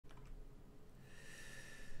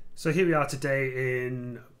So here we are today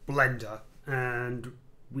in Blender, and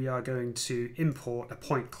we are going to import a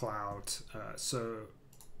point cloud. So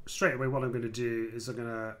straight away what I'm going to do is I'm going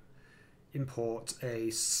to import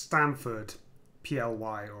a Stanford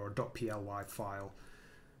PLY or .ply file.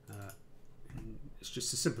 It's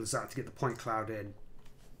just as simple as that to get the point cloud in.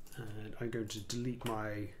 And I'm going to delete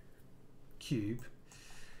my cube.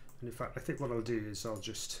 And in fact, I think what I'll do is I'll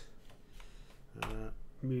just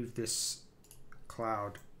move this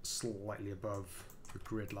cloud slightly above the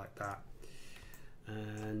grid like that.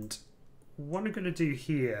 And what I'm going to do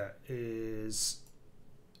here is,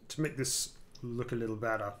 to make this look a little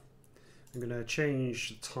better, I'm going to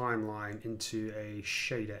change the timeline into a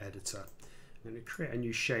shader editor. I'm going to create a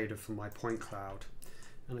new shader for my point cloud,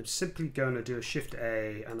 and I'm simply going to do a Shift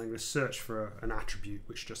A, and I'm going to search for an attribute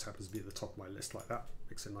which just happens to be at the top of my list like that.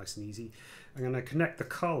 Makes it nice and easy. I'm going to connect the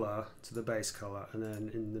color to the base color, and then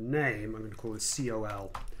in the name I'm going to call it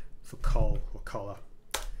COL for col or color,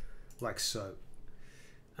 like so.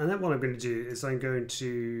 And then what I'm going to do is I'm going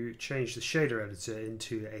to change the shader editor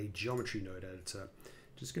into a geometry node editor.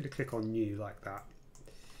 Just going to click on new like that,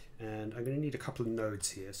 and I'm going to need a couple of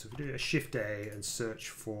nodes here. So if we do a Shift A and search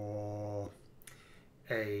for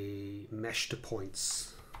a mesh to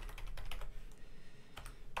points,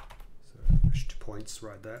 so mesh to points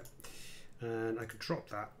right there, and I could drop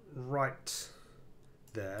that right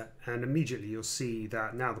there, and immediately you'll see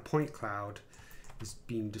that now the point cloud is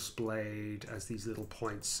being displayed as these little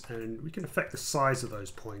points, and we can affect the size of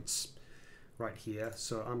those points right here.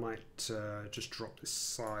 So I might just drop this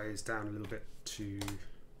size down a little bit to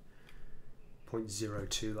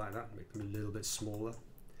 0.02 like that, make them a little bit smaller.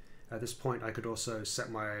 At this point I could also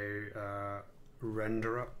set my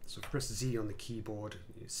renderer. So if I press Z on the keyboard,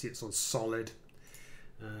 you see it's on solid,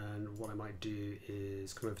 and what I might do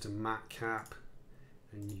is come over to matte cap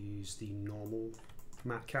and use the normal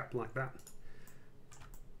matte cap like that.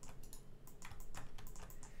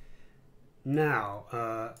 Now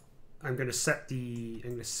I'm going to set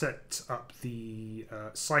up the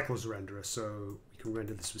cycles renderer so we can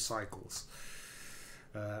render this with cycles.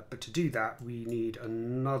 But to do that, we need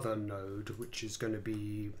another node, which is going to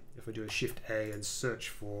be, if I do a Shift A and search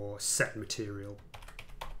for set material,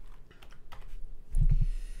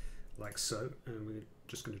 like so, and we're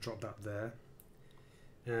just going to drop that there.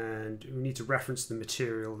 And we need to reference the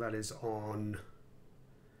material that is on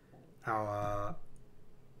our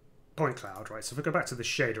point cloud, right? So if I go back to the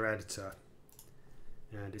shader editor,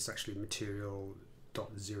 and it's actually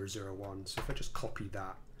material.001. So if I just copy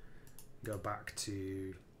that, go back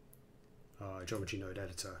to geometry node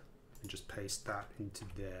editor, and just paste that into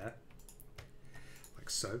there,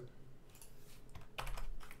 like so.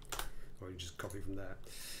 Or you just copy from there.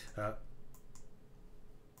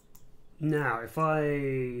 Now, if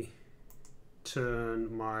I turn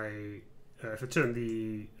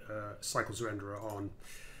the cycles renderer on,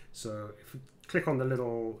 so if we click on the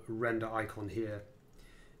little render icon here,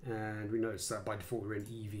 and we notice that by default we're in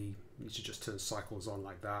EV, we should just turn cycles on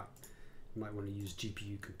like that. You might want to use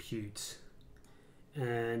GPU compute,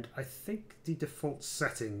 and I think the default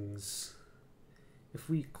settings, if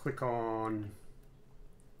we click on,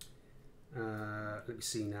 let me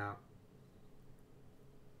see now,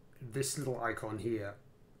 this little icon here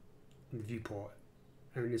in the viewport,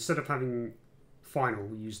 and instead of having final,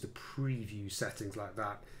 we use the preview settings like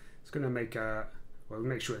that. It's going to make well, we'll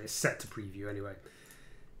make sure it's set to preview anyway.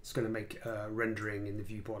 It's going to make rendering in the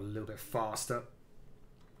viewport a little bit faster.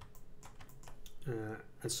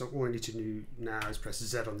 And so all I need to do now is press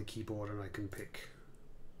Z on the keyboard, and I can pick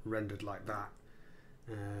rendered like that,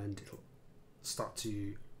 and it'll start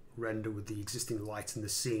to render with the existing light in the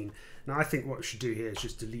scene. Now I think what we should do here is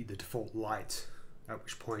just delete the default light, at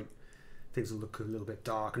which point things will look a little bit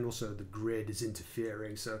dark, and also the grid is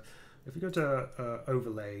interfering. So if we go to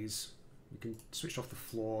overlays, we can switch off the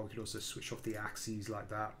floor, we can also switch off the axes like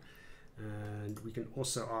that, and we can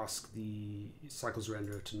also ask the cycles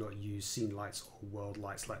renderer to not use scene lights or world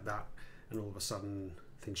lights like that, and all of a sudden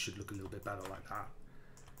things should look a little bit better like that.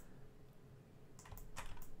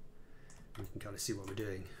 We can kind of see what we're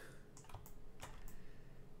doing.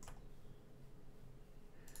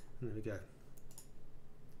 And there we go.